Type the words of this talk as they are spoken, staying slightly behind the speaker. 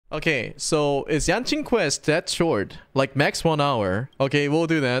Okay, so is Yanqing quest that short? Like max 1 hour? Okay, we'll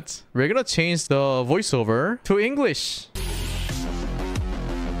do that. We're gonna change the voiceover to English,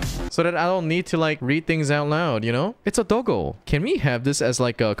 so that I don't need to like read things out loud, you know? It's a doggo. Can we have this as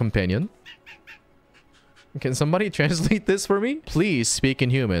like a companion? Can somebody translate this for me? Please speak in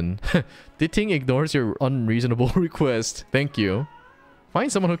human. Diting ignores your unreasonable request. Thank you. Find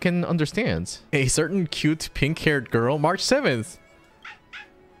someone who can understand. A certain cute pink-haired girl, March 7th.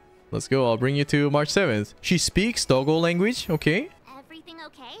 Let's go. I'll bring you to March 7th. She speaks Doggo language. Okay. Everything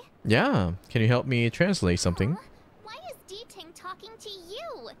okay? Yeah. Can you help me translate something? Why is Diting talking to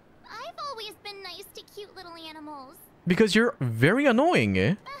you? I've always been nice to cute little animals. Because you're very annoying,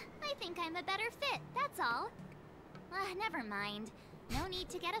 eh? I think I'm a better fit, that's all. Never mind. No need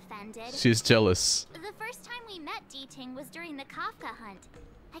to get offended. She's jealous. The first time we met Diting was during the Kafka hunt.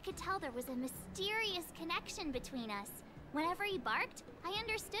 I could tell there was a mysterious connection between us. Whenever he barked, I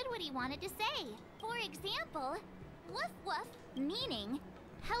understood what he wanted to say. For example, woof woof, meaning,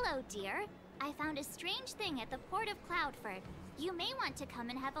 hello dear. I found a strange thing at the port of Cloudford. You may want to come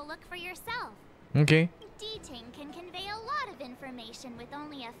and have a look for yourself. Okay. Diting can convey a lot of information with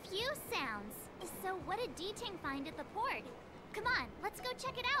only a few sounds. So what did Diting find at the port? Come on, let's go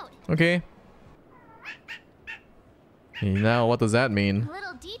check it out. Okay. Now, what does that mean?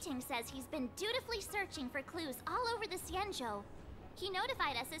 Little Diting says he's been dutifully searching for clues all over the Xianzhou. He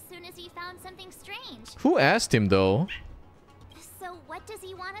notified us as soon as he found something strange. Who asked him, though? So what does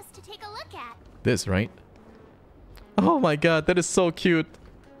he want us to take a look at? This, right? Oh my god, that is so cute.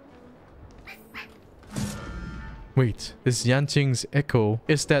 Wait, this Yanqing's echo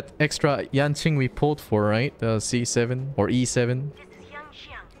is that extra Yanqing we pulled for, right? The C7 or E7? This is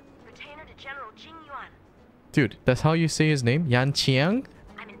Yanqing, retainer to General JINGLIU. Dude, that's how you say his name? Yanqing?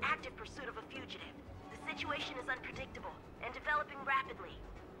 I'm in active pursuit of a fugitive. The situation is unpredictable and developing rapidly.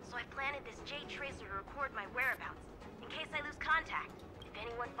 So I planted this Jade tracer to record my whereabouts, in case I lose contact. If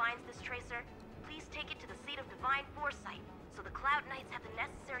anyone finds this tracer, please take it to the seat of divine foresight, so the Cloud Knights have the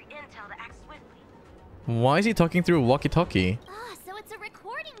necessary intel to act swiftly. Why is he talking through walkie-talkie? Ah, so it's a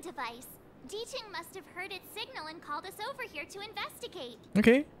recording device. Diting must have heard its signal and called us over here to investigate.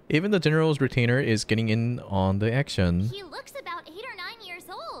 Okay, even the general's retainer is getting in on the action. He looks about 8 or 9 years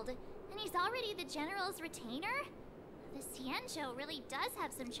old, and he's already the general's retainer? The Xianzhou really does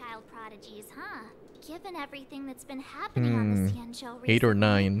have some child prodigies, huh? Given everything that's been happening on the Xianzhou recently, 8 or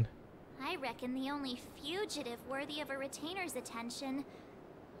 9. I reckon the only fugitive worthy of a retainer's attention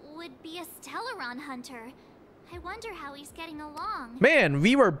would be a Stellaron hunter. I wonder how he's getting along. Man,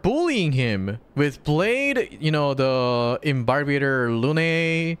 we were bullying him with Blade, you know, the Imbarbator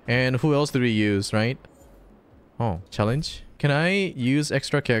Lune, and who else did we use, right? Oh, challenge. Can I use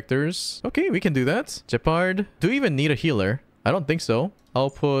extra characters? Okay, we can do that. Jeopard. Do we even need a healer? I don't think so. I'll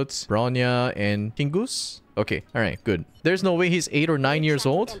put Bronya and Kingus. Okay, alright, good. There's no way he's 8 or 9 years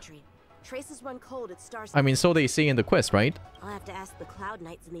old. Traces run cold at Star. I mean, so they say in the quest, right? I'll have to ask the Cloud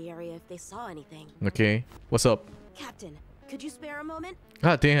Knights in the area if they saw anything. Okay, what's up? Captain, could you spare a moment?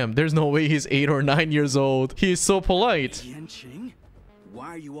 God damn, there's no way he's 8 or 9 years old. He is so polite. Yanqing? Why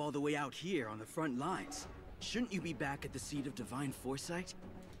are you all the way out here on the front lines? Shouldn't you be back at the seat of divine foresight?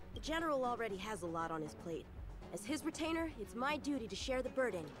 The General already has a lot on his plate. As his retainer, it's my duty to share the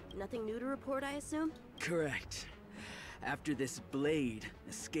burden. Nothing new to report, I assume? Correct. After this Blade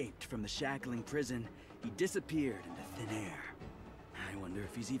escaped from the shackling prison, he disappeared into thin air. I wonder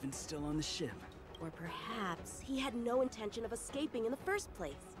if he's even still on the ship. Or perhaps he had no intention of escaping in the first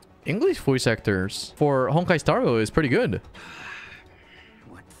place. English voice actors for Honkai Star Rail is pretty good.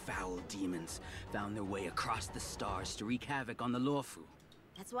 What foul demons found their way across the stars to wreak havoc on the Luofu?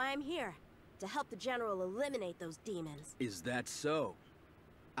 That's why I'm here, to help the General eliminate those demons. Is that so?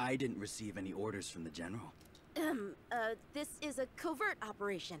 I didn't receive any orders from the General. This is a covert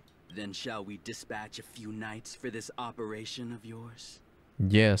operation. Then shall we dispatch a few knights for this operation of yours?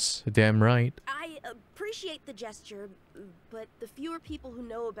 Yes, damn right. I appreciate the gesture, but the fewer people who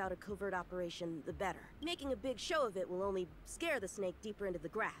know about a covert operation, the better. Making a big show of it will only scare the snake deeper into the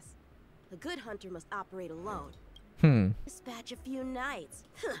grass. A good hunter must operate alone. Dispatch a few knights.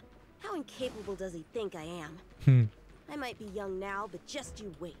 Huh. How incapable does he think I am? I might be young now, but just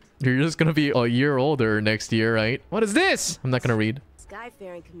you wait. You're just gonna be a year older next year, right? What is this? I'm not gonna read.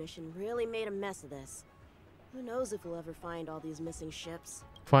 Skyfaring Commission really made a mess of this. Who knows if we'll ever find all these missing ships.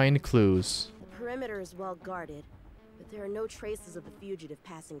 Find clues. The perimeter is well guarded, but there are no traces of the fugitive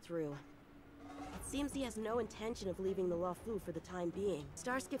passing through. It seems he has no intention of leaving the Luofu for the time being.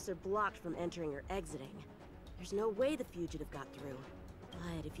 Starskips are blocked from entering or exiting. There's no way the fugitive got through.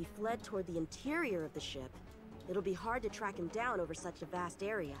 But if he fled toward the interior of the ship, It'll be hard to track him down over such a vast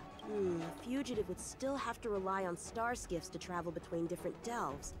area. A fugitive would still have to rely on star skiffs to travel between different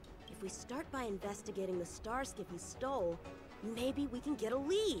delves. If we start by investigating the star skiff he stole, maybe we can get a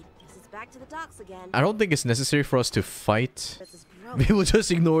lead. Guess it's back to the docks again. I don't think it's necessary for us to fight. This is gross. We will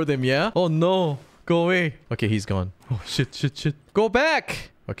just ignore them, yeah? Oh no. Go away. Okay, he's gone. Oh, shit. Go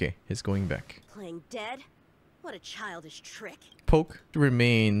back! Okay, he's going back. Playing dead? What a childish trick. Poke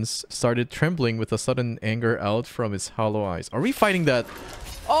remains started trembling with a sudden anger out from his hollow eyes. Are we fighting that?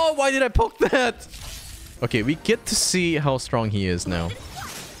 Oh, why did I poke that? Okay, we get to see how strong he is now.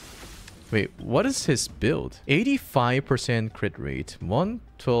 Wait, what is his build? 85% crit rate,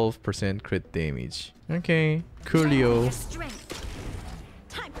 112% crit damage. Okay, coolio.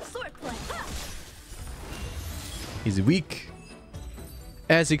 Time for swordplay. He's weak.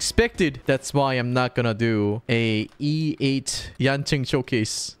 As expected, that's why I'm not gonna do a E8 Yanqing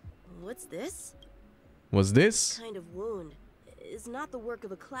showcase. What's this? Was this? Kind of wound is not the work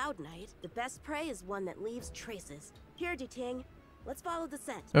of a cloud knight. The best prey is one that leaves traces. Here, Ting. Let's follow the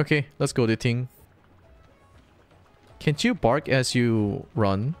scent. Okay, let's go, Ting. Can't you bark as you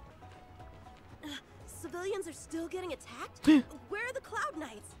run? Civilians are still getting attacked? Where are the cloud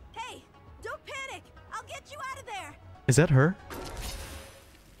knights? Hey, don't panic. I'll get you out of there. Is that her?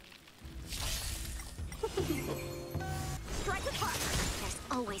 Strike apart. There's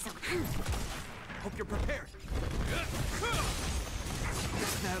always a... Hope you're prepared.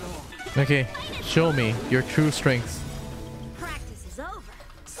 Is that all? Okay, show me your true strength. Practice is over.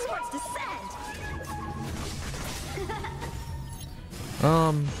 Swords descend.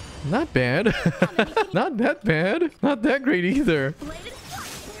 Not bad. Not that bad. Not that great either.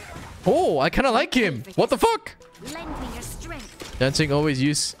 Oh, I kind of like him. What the fuck? Lend me your strength. Dancing always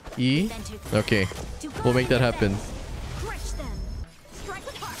use E. Okay, we'll make that happen. Crush them. Strike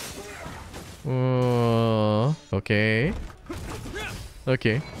apart. Okay.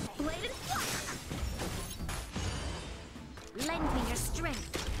 Okay. Lend me your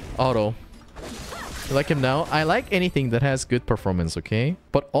strength. Auto. You like him now? I like anything that has good performance, okay?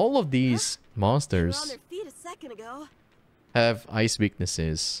 But all of these They were on monsters their feet a second ago. have ice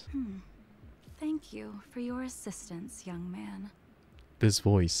weaknesses. Thank you for your assistance, young man. This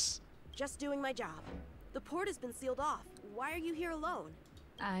voice. Just doing my job. The port has been sealed off. Why are you here alone?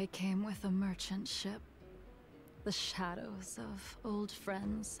 I came with a merchant ship. The shadows of old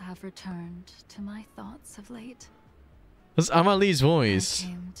friends have returned to my thoughts of late. That's Amalie's I voice.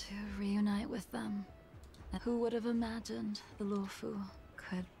 came to reunite with them. Who would have imagined the Luofu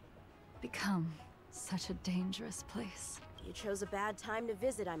could become such a dangerous place? You chose a bad time to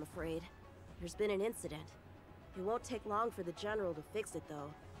visit, I'm afraid. There's been an incident. It won't take long for the General to fix it,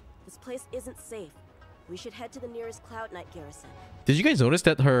 though. This place isn't safe. We should head to the nearest Cloud Knight garrison. Did you guys notice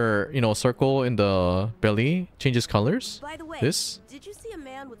that her, circle in the belly changes colors? By the way, This? did you see a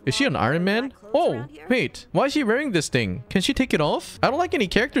man with Is she an long hair Iron and Man? black clothes Oh, around here? wait. Why is she wearing this thing? Can she take it off? I don't like any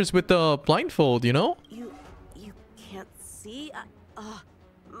characters with the blindfold, you know? You can't see?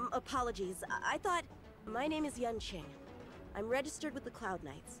 Apologies. I thought... My name is Yanqing. I'm registered with the Cloud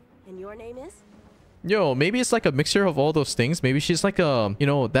Knights. And your name is? Yo, maybe it's like a mixture of all those things. Maybe she's like a,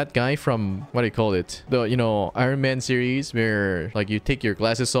 that guy from, what do you call it? The, Iron Man series where, like, you take your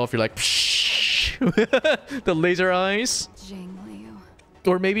glasses off, you're like, the laser eyes. JINGLIU.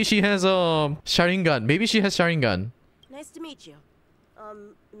 Or maybe she has a Sharingan. Maybe she has Sharingan. Nice to meet you.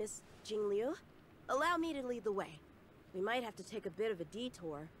 Miss JINGLIU? Allow me to lead the way. We might have to take a bit of a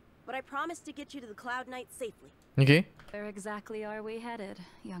detour, but I promise to get you to the Cloud Knight safely. Okay. Where exactly are we headed,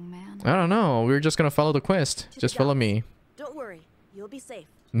 young man? I don't know. We're just gonna follow the quest. Just follow me. Don't worry. You'll be safe.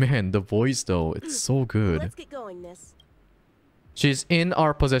 Man, the voice though, it's so good. Let's get going, miss. She's in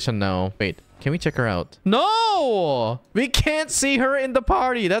our possession now. Wait, can we check her out? No! We can't see her in the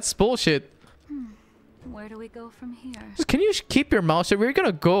party. That's bullshit. Where do we go from here? Just, can you keep your mouth shut? We're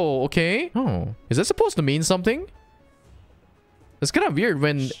gonna go, okay? Oh, is that supposed to mean something? It's kind of weird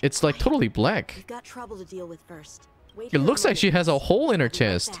when it's like totally black. We've got trouble to deal with first. Wait It here a looks like moment, she has a miss. hole in her I'll be right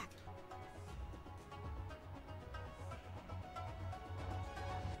chest. back.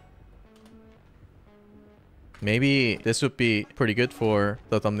 Maybe this would be pretty good for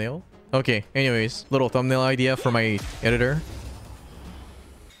the thumbnail. Okay, anyways, little thumbnail idea for my editor.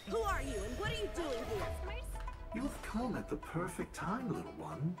 Who are you and what are you doing here? You've come at the perfect time, little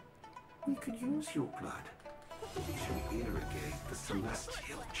one. We could use your blood. We shall irrigate the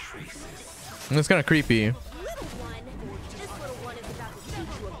celestial traces. It's kind of creepy. Little one. This little one is about to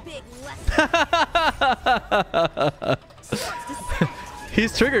teach you a big lesson. Swords descend.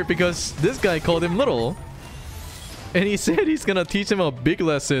 He's triggered because this guy called him little. And he said he's gonna teach him a big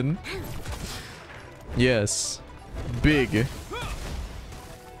lesson. Yes. Big.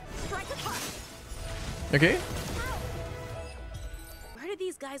 Okay. Where did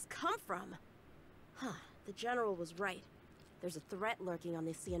these guys come from? Huh, the general was right. There's a threat lurking on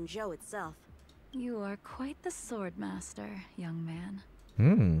the Xianzhou itself. You are quite the sword master, young man.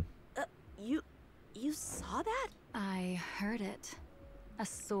 Hmm. You saw that? I heard it. A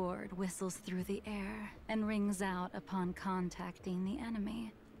sword whistles through the air and rings out upon contacting the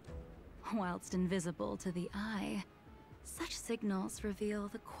enemy. Whilst invisible to the eye, such signals reveal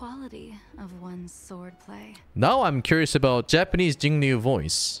the quality of one's swordplay. Now I'm curious about Japanese JINGLIU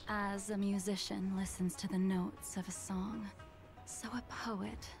voice. As a musician listens to the notes of a song, so a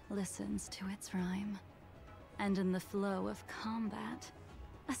poet listens to its rhyme. And in the flow of combat,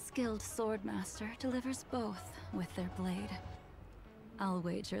 a skilled swordmaster delivers both with their blade. I'll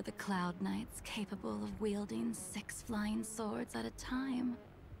wager the Cloud Knights capable of wielding 6 flying swords at a time.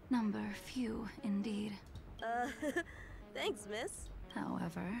 Number few indeed. Thanks, miss.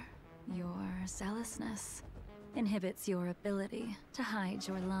 However, your zealousness inhibits your ability to hide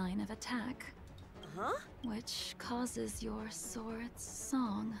your line of attack. Huh? Which causes your sword's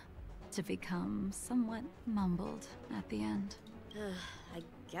song to become somewhat mumbled at the end. I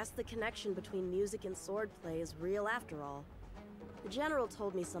guess the connection between music and swordplay is real after all. The general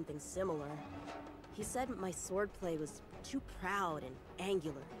told me something similar. He said my swordplay was too proud and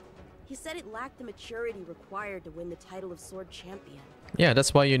angular. He said it lacked the maturity required to win the title of sword champion. Yeah,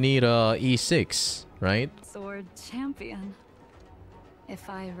 that's why you need E6, right? Sword champion. If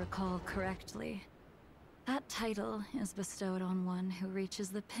I recall correctly, that title is bestowed on one who reaches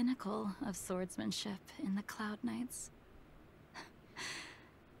the pinnacle of swordsmanship in the Cloud Knights.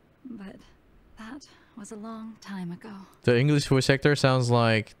 But that was a long time ago. The English voice actor sounds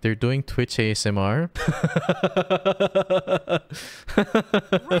like they're doing Twitch ASMR.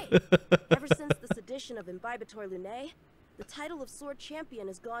 Right. Ever since the sedition of Imbibitor Lunae, the title of sword champion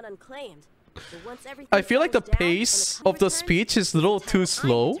has gone unclaimed. But once everything I feel like the settles down and pace calm of the returns, speech is a little it's the too title I'm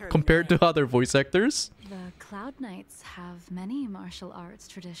slow determined compared win. to other voice actors. The Cloud Knights have many martial arts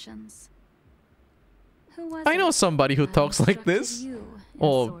traditions. Who was I know it somebody who that talks like instructed this. you in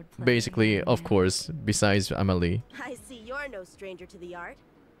Oh, swordplay, basically, young of man? course, besides Amelie. I see you're no stranger to the art.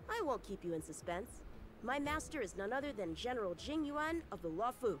 I won't keep you in suspense. My master is none other than General Jingyuan of the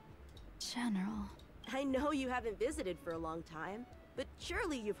Luofu. General. I know you haven't visited for a long time, but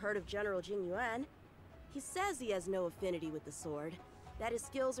surely you've heard of General Jingyuan. He says he has no affinity with the sword, that his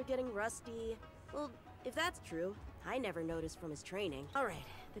skills are getting rusty. Well, if that's true, I never noticed from his training. All right,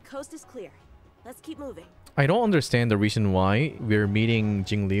 the coast is clear. Let's keep moving. I don't understand the reason why we're meeting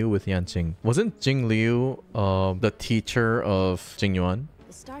JINGLIU with Yanqing. Wasn't JINGLIU the teacher of Jingyuan?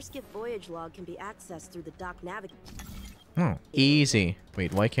 The Starskip voyage log can be accessed through the dock navigation. Oh, easy.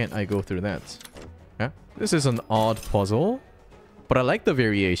 Wait, why can't I go through that? Huh? This is an odd puzzle, but I like the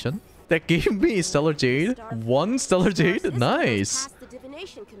variation. That gave me Stellar Jade. 1 Stellar Jade? Nice. Past the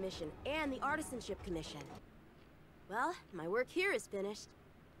Divination Commission and the Artisanship Commission. Well, my work here is finished.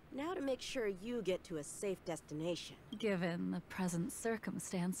 Now to make sure you get to a safe destination. Given the present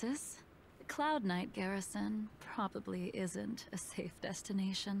circumstances, the Cloud Knight garrison probably isn't a safe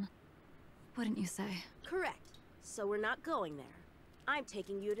destination. Wouldn't you say? Correct. So we're not going there. I'm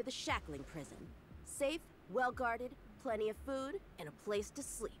taking you to the Shackling Prison. Safe, well-guarded, plenty of food, and a place to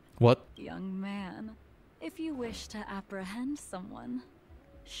sleep. What? Young man, if you wish to apprehend someone,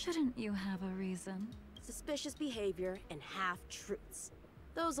 shouldn't you have a reason? Suspicious behavior and half-truths.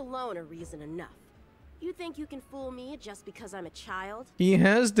 Those alone are reason enough. You think you can fool me just because I'm a child? He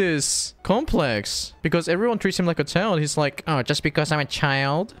has this complex because everyone treats him like a child. He's like, oh, just because I'm a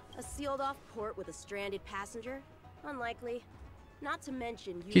child? A sealed-off port with a stranded passenger? Unlikely. Not to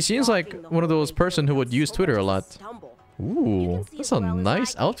mention you He seems like walking the one of whole those way person here who would without use so Twitter much a as lot. stumble. Ooh, can see that's as a well as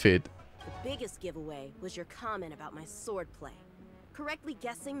nice I can. outfit. The biggest giveaway was your comment about my swordplay. Correctly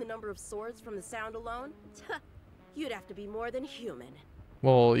guessing the number of swords from the sound alone? You'd have to be more than human.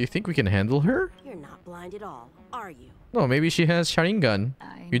 Well, you think we can handle her? You're not blind at all, are you? No, maybe she has Sharingan.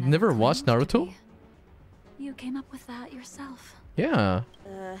 I You'd never watched claimed to Naruto? be. You came up with that yourself. Yeah.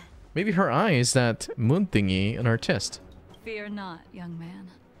 Maybe her eye is that moon thingy on her chest. Fear not, young man.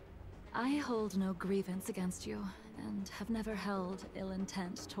 I hold no grievance against you, and have never held ill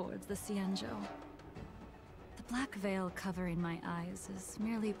intent towards the Xianzhou. The black veil covering my eyes is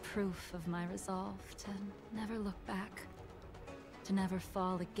merely proof of my resolve to never look back. To never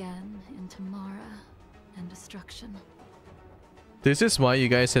fall again into Mara and destruction. This is why you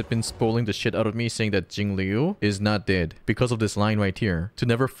guys have been spoiling the shit out of me saying that JINGLIU is not dead. Because of this line right here. To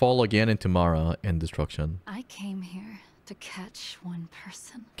never fall again into Mara and destruction. I came here to catch one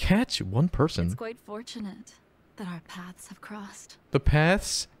person. Catch one person? It's quite fortunate that our paths have crossed. The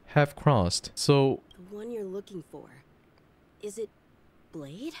paths have crossed. So... The one you're looking for. Is it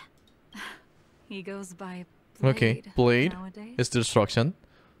Blade? He goes by Blade. Okay, Blade nowadays. is destruction.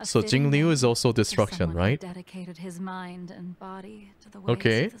 A So fitting JINGLIU name is also for destruction, someone who right? dedicated his mind and body to the ways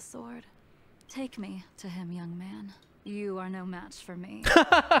Okay. of the sword. Take me to him, young man. You are no match for me.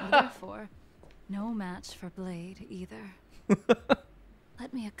 Therefore, no match for Blade either.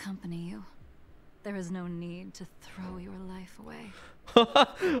 Let me accompany you. There is no need to throw your life away.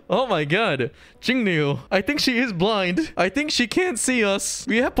 Oh my god. JINGLIU, I think she is blind. I think she can't see us.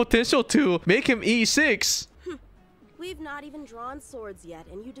 We have potential to make him E6. We've not even drawn swords yet,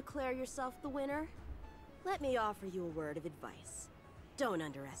 and you declare yourself the winner? Let me offer you a word of advice. Don't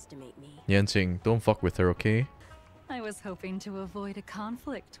underestimate me. Yanqing, don't fuck with her, okay? I was hoping to avoid a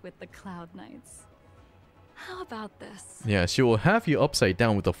conflict with the Cloud Knights. How about this? Yeah, she will have you upside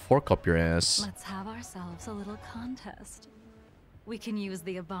down with a fork up your ass. Let's have ourselves a little contest. We can use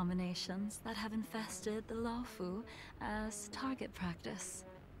the abominations that have infested the Luofu as target practice.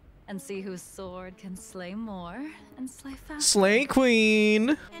 And see whose sword can slay more and slay faster. Slay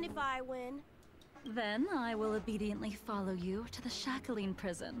Queen! And if I win? Then I will obediently follow you to the Shackling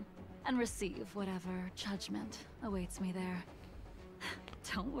prison and receive whatever judgment awaits me there.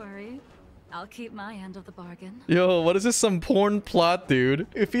 Don't worry, I'll keep my end of the bargain. Yo, what is this, some porn plot, dude?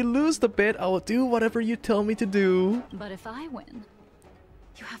 If you lose the bet, I will do whatever you tell me to do. But if I win,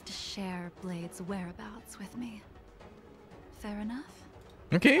 you have to share Blade's whereabouts with me. Fair enough?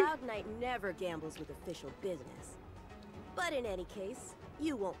 Okay. Cloud Knight never gambles with official business. But in any case,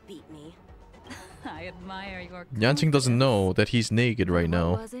 you won't beat me. I admire your Yanqing doesn't confidence. know that he's naked right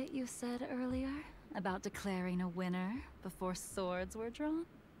now. What was it you said earlier about declaring a winner before swords were drawn?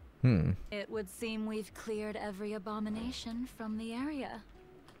 It would seem we've cleared every abomination from the area.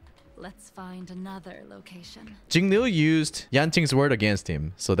 Let's find another location. JINGLIU used Yanqing's word against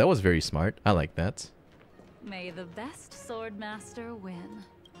him, so that was very smart. I like that. May the best swordmaster win.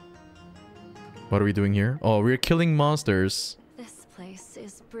 What are we doing here? Oh, we're killing monsters. This place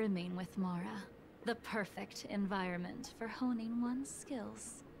is brimming with Mara, the perfect environment for honing one's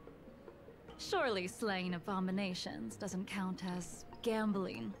skills. Surely slaying abominations doesn't count as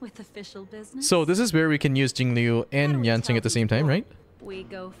gambling with official business. So this is where we can use JINGLIU and Yanqing at the same time, right? We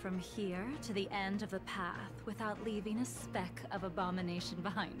go from here to the end of the path without leaving a speck of abomination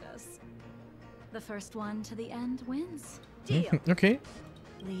behind us. The first one to the end wins. Deal. Okay.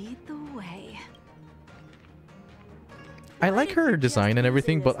 Lead the way. I like her design and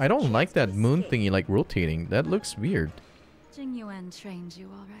everything, but I don't like that moon thingy like rotating. That looks weird. Jingyuan trained you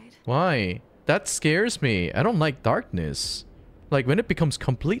all right. Why? That scares me. I don't like darkness. Like when it becomes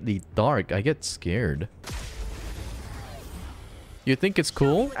completely dark, I get scared. You think it's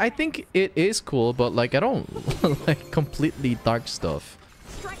cool? I think it is cool, but like I don't like completely dark stuff.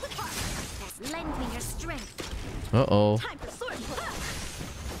 Strike with heart. Lend me your strength. Uh-oh. Time for sword pull.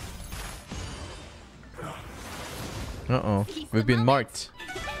 Uh-oh. We've been marked.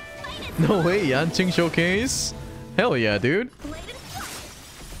 No way, Yanqing showcase? Hell yeah, dude.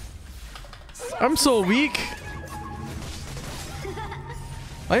 I'm so weak.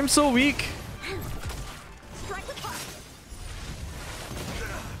 I'm so weak. Strike with heart.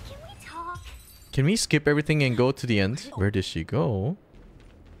 Can we talk? Can we skip everything and go to the end? Where did she go?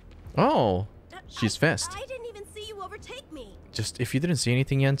 Oh, she's fast. I didn't even see you overtake me. Just if you didn't see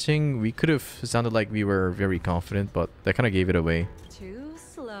anything, Yanqing, we could have sounded like we were very confident, but that kind of gave it away. Too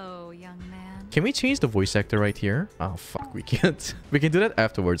slow, young man. Can we change the voice actor right here? Oh, fuck, we can't. We can do that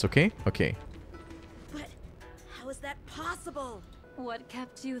afterwards, okay? Okay. But how is that possible? What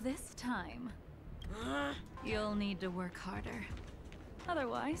kept you this time? You'll need to work harder.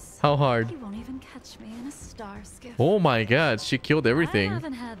 Otherwise, How hard? you won't even catch me in a star skiff. Oh my god, she killed I everything.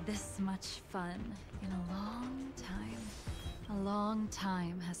 haven't had this much fun in a long time. A long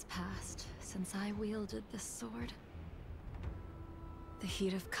time has passed since I wielded this sword. The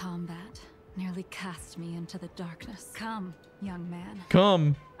heat of combat nearly cast me into the darkness. Come, young man.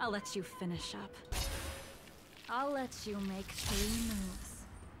 Come. I'll let you finish up. I'll let you make 3 moves.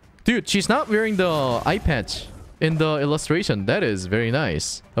 Dude, she's not wearing the eye patch in the illustration. That is very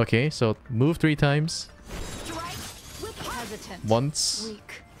nice. Okay, so move 3 times. Hesitant. Once.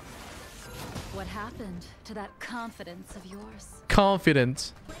 Weak. What happened to that confidence of yours?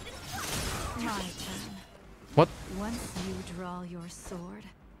 Confident. My turn. What? Once you draw your sword,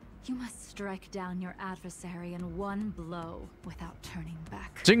 you must strike down your adversary in one blow without turning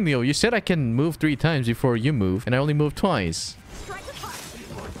back. JINGLIU, you said I can move 3 times before you move, and I only moved twice. Strike with heart.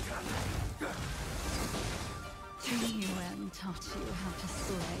 Jingyuan.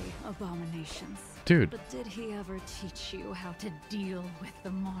 Dude. But did he ever teach you how to deal with the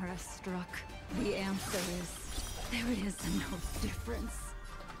Mara struck? The answer is, there is no difference.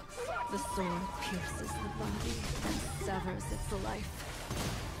 The sword pierces the body and severs its life.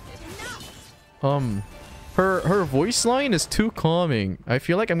 Her voice line is too calming. I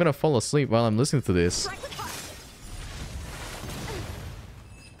feel like I'm gonna fall asleep while I'm listening to this.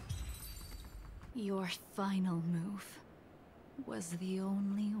 Your final move was the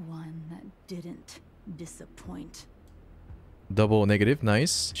only one that didn't disappoint. Double negative,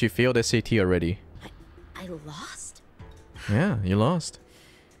 nice. She failed SAT already. I lost? Yeah, you lost.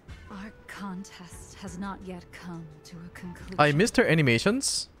 Our contest has not yet come to a conclusion. I missed her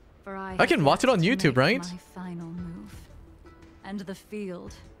animations. For I can watch it on YouTube, right? My final move. And the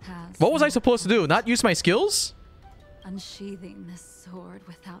field has... What was I supposed to do? Not use my skills? Unsheathing this sword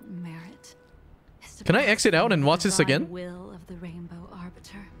without merit. Can I exit out and watch this again? Will of the Rainbow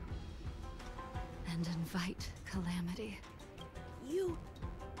Arbiter. And invite calamity. You...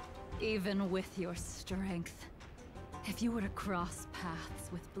 Even with your strength, if you were to cross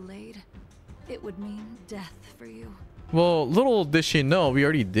paths with Blade, it would mean death for you. Well, little did she know, we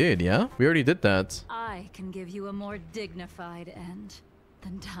already did, yeah? We already did that. I can give you a more dignified end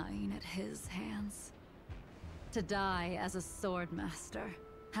than dying at his hands. To die as a sword master,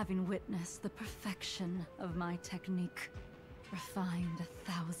 having witnessed the perfection of my technique, refined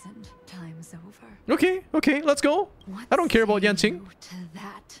 1,000 times over. Okay, let's go. What I don't care about say Yanqing. you to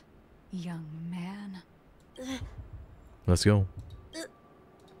that, young man? Let's go.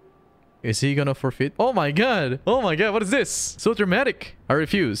 Is he gonna forfeit? Oh my god! Oh my god, what is this? So dramatic. I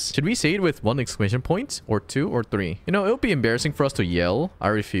refuse. Should we say it with 1 exclamation point? Or 2 or 3? You know, it would be embarrassing for us to yell, I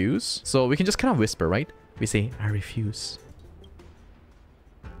refuse. So we can just kind of whisper, right? We say, I refuse.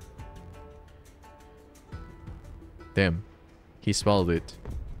 Damn. He swallowed it.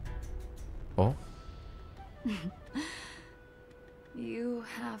 Oh? You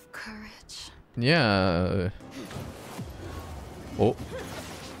have courage. Yeah. Oh.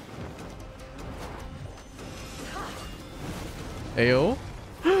 Ayo.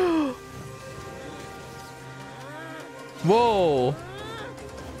 Whoa.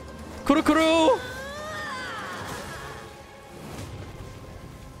 Kuru kuru.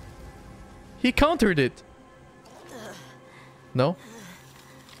 He countered it. No?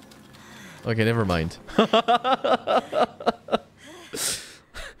 Okay, never mind. I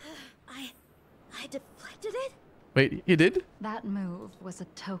deflected it? Wait, he did? That move was a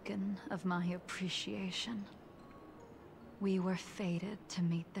token of my appreciation. We were fated to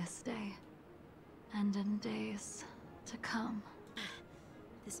meet this day, and in days to come.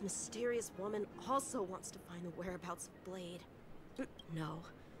 This mysterious woman also wants to find the whereabouts of Blade.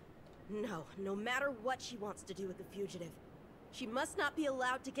 No matter what she wants to do with the fugitive, she must not be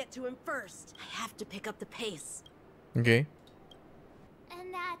allowed to get to him first. I have to pick up the pace. Okay.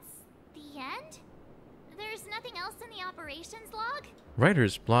 And that's the end? There's nothing else in the operations log?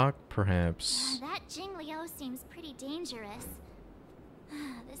 Writer's block, perhaps. That JINGLIU seems pretty dangerous.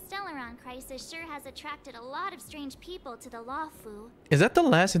 The Stellaron crisis sure has attracted a lot of strange people to the Lawfu. Is that the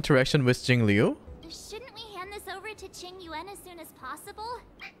last interaction with JINGLIU? Shouldn't we hand this over to Qing Yuan as soon as possible?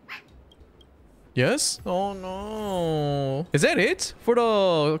 Yes? Oh no. Is that it for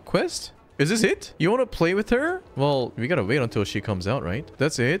the quest? Is this it? You want to play with her? Well, we gotta wait until she comes out, right?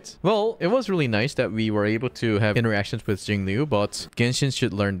 That's it. Well, it was really nice that we were able to have interactions with JINGLIU, but Genshin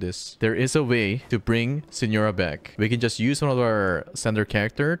should learn this. There is a way to bring Senora back. We can just use one of our standard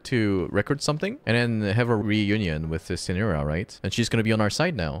character to record something and then have a reunion with the Senora, right? And she's gonna be on our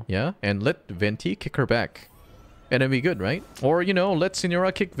side now, yeah? And let Venti kick her back. And then be good, right? Or, you know, let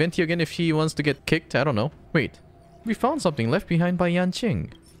Senora kick Venti again if he wants to get kicked. I don't know. Wait. We found something left behind by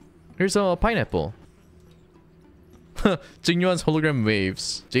Yanqing. Here's a pineapple. Jingyuan's hologram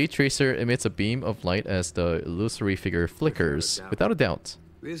waves. Jade Tracer emits a beam of light as the illusory figure flickers. Without a doubt.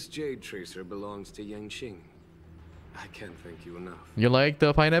 This Jade Tracer belongs to Yanqing. I can't thank you enough. You like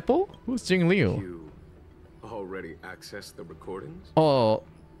the pineapple? Who's JINGLIU? You already accessed the recordings? Oh,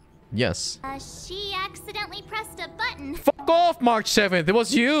 yes. She accidentally pressed a button. Fuck off, March 7th. It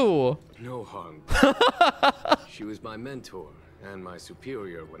was you. No harm. She was my mentor and my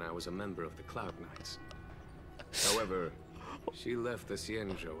superior when I was a member of the Cloud Knights. However, she left the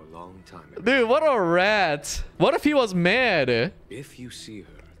Xianzhou a long time ago. Dude, what a rat. What if he was mad? If you see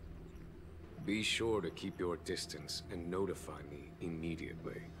her, be sure to keep your distance and notify me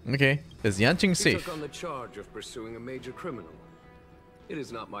immediately. Okay. Is Yanqing He safe? took on the charge of pursuing a major criminal. It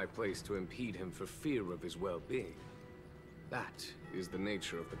is not my place to impede him for fear of his well-being. That is the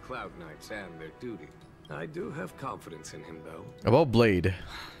nature of the Cloud Knights and their duty. I do have confidence in him, though. About Blade.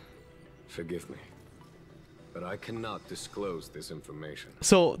 Forgive me. but I cannot disclose this information.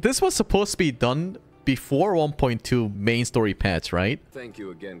 So this was supposed to be done before 1.2 main story patch, right? Thank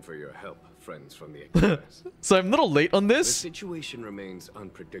you again for your help, friends from the Express. So I'm a little late on The this. situation remains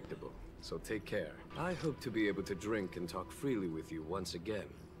unpredictable, so take care. I hope to be able to drink and talk freely with you once again,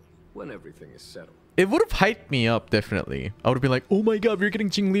 when everything is settled. It would have hyped me up, definitely. I would have been like, oh my god, we're getting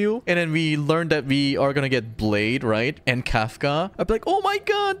JINGLIU. And then we learned that we are gonna get Blade, right? And Kafka. I'd be like, oh my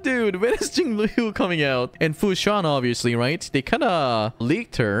god, dude, when is JINGLIU coming out? And Fushan, obviously, right? They kind of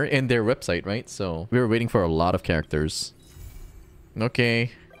leaked her in their website, right? So we were waiting for a lot of characters.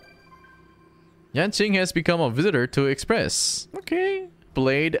 Okay. Yanqing has become a visitor to Express. Okay.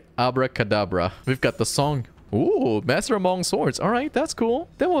 Blade Abracadabra. We've got the song. Ooh, Master Among Swords. Alright, that's cool.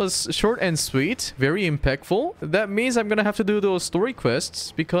 That was short and sweet. Very impactful. That means I'm gonna have to do those story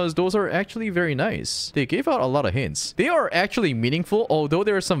quests because those are actually very nice. They gave out a lot of hints. They are actually meaningful, although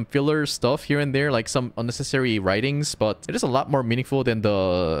there are some filler stuff here and there, like some unnecessary writings, but it is a lot more meaningful than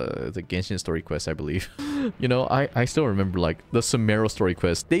the Genshin story quest, I believe. You know, I still remember like the Sumeru story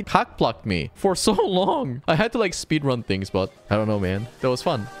quest. They cock-blocked me for so long. I had to like speedrun things, but I don't know, man. That was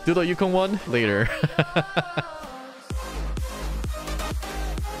fun. Do the Yukon one later.